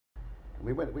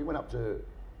And we went up to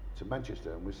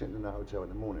Manchester, and we're sitting in the hotel in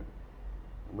the morning,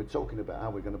 and we're talking about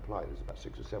how we're going to play. There's about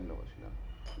 6 or 7 of us, you know.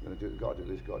 We're going to do, got to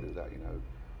do this, got to do that, you know.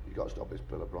 You got to stop this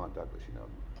pillar, Brian Douglas, you know.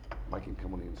 Make him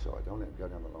come on the inside. Don't let him go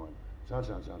down the line. So.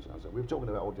 We were talking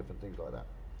about all different things like that.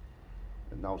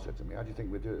 And Noel said to me, "How do you think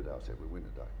we'll do today?" I said, "We'll win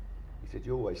today." He said,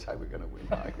 "You always say we're going to win."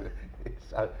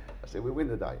 So I said, "We'll win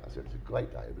today." I said, "It's a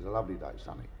great day. It was a lovely day,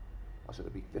 sunny." I said,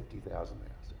 "There'll be 50,000 there."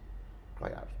 I said,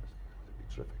 "Great atmosphere." It'd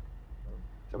be terrific.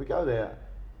 So we go there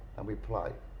and we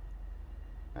play.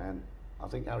 And I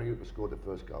think Harry Hooper scored the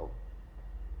first goal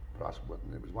for us.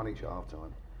 It was 1 each at half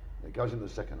time. It goes into the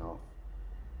second half.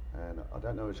 And I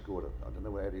don't know who scored it. I don't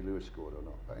know whether Eddie Lewis scored or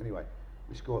not. But anyway,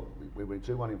 we scored. We were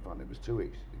 2-1 in front. It was 2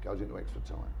 each. It goes into extra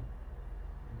time.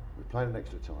 We're playing an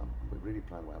extra time. And we're really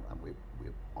playing well. And we're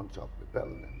on top. We're better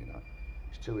than them, you know.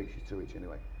 It's 2 each. It's 2 each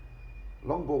anyway.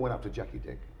 Long ball went up to Jackie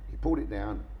Dick. He pulled it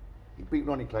down. He beat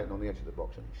Ronnie Clayton on the edge of the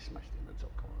box and he smashed it in the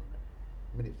top corner.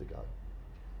 Minutes to go.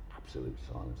 Absolute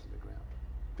silence in the ground.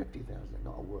 50,000,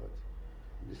 not a word.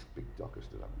 And this big docker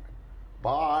stood up and went,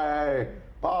 "Bye,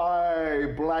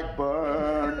 bye,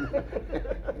 Blackburn."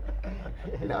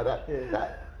 You know, that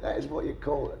is what you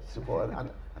call it, support.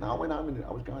 And I went home and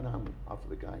I was going home after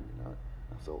the game, you know.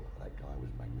 I thought, that guy was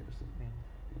magnificent. Yeah.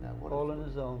 You know, what all on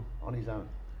his own. On his own.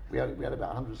 We had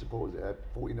about 100 supporters there,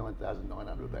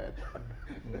 49,900 there.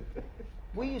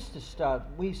 We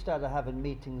started having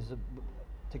meetings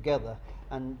together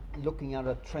and looking at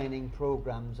our training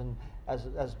programs, and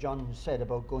as John said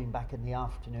about going back in the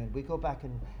afternoon, we go back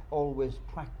and always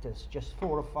practice, just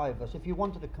 4 or 5 of us. If you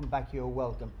wanted to come back, you're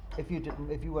welcome. If you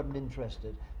weren't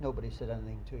interested, nobody said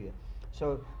anything to you.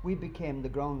 So we became the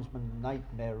groundsman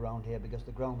nightmare around here because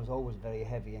the ground was always very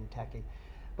heavy and tacky.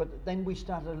 But then we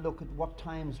started to look at what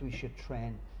times we should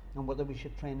train and whether we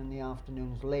should train in the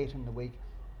afternoons, late in the week.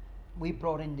 We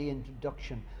brought in the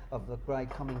introduction of the guy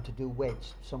coming to do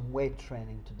weights, some weight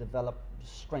training to develop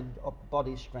strength,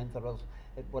 body strength, or else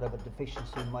whatever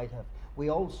deficiency he might have. We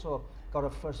also got a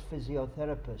first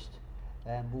physiotherapist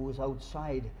who was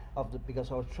outside of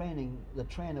because our training, the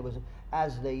trainer was,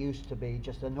 as they used to be,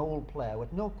 just an old player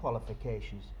with no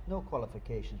qualifications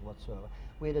whatsoever.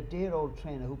 We had a dear old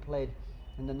trainer who played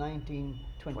in the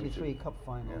 1923 Cup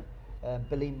final,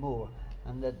 Billy Moore.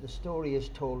 And the story is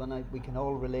told, and we can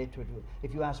all relate to it.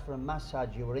 If you asked for a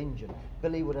massage, you were injured,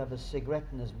 Billy would have a cigarette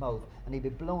in his mouth and he'd be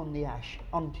blowing the ash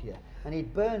onto you and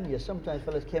he'd burn you. Sometimes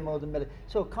fellas came out of the middle.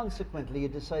 So consequently you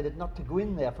decided not to go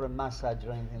in there for a massage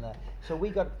or anything like that. So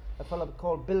we got a fellow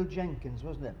called Bill Jenkins,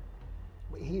 wasn't it?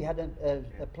 He had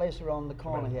a place around the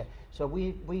corner here. So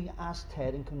we asked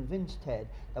Ted and convinced Ted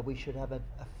that we should have a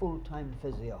full-time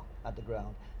physio at the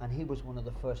ground, and he was one of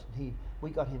the first. We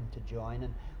got him to join,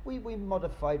 and we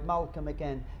modified Malcolm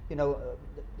again. You know,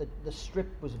 the strip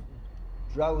was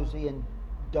drowsy and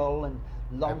dull and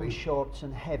long heavy shorts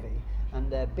and heavy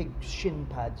and big shin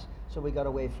pads. So we got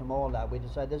away from all that. We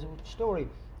decided, there's a story.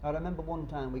 I remember one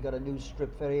time we got a new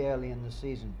strip very early in the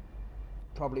season,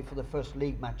 probably for the first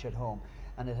league match at home,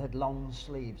 and it had long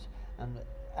sleeves, and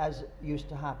as used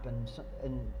to happen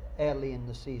early in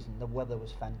the season, the weather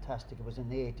was fantastic. It was in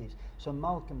the 80s. So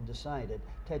Malcolm decided,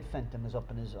 Ted Fenton was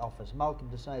up in his office, Malcolm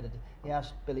decided, he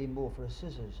asked Billy Moore for his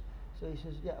scissors. So he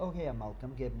says, "Yeah, oh here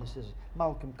Malcolm," gave him the scissors.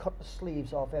 Malcolm cut the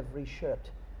sleeves off every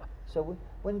shirt. So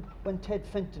when Ted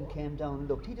Fenton came down and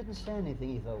looked, he didn't say anything.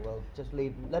 He thought, well, just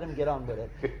leave him, let him get on with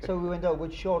it. So we went out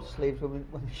with short sleeves when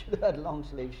we should have had long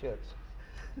sleeve shirts.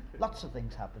 Lots of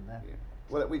things happened there. Yeah.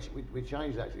 Well, we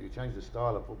changed actually. We changed the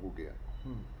style of football gear.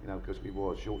 You know, because we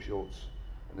wore short shorts,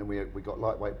 and then we got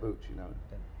lightweight boots. You know,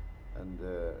 and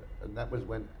that was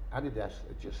when Adidas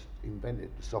had just invented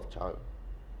the soft toe,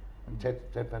 and Ted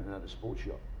Fenton had a sports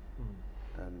shop,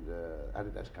 and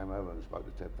Adidas came over and spoke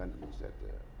to Ted Fenton and said,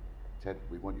 "Ted,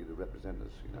 we want you to represent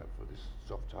us, you know, for this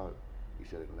soft toe." He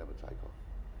said it'll never take off.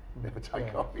 Never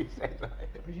take off. He said.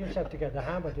 But you just have to get the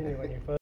hammer, didn't you, when you first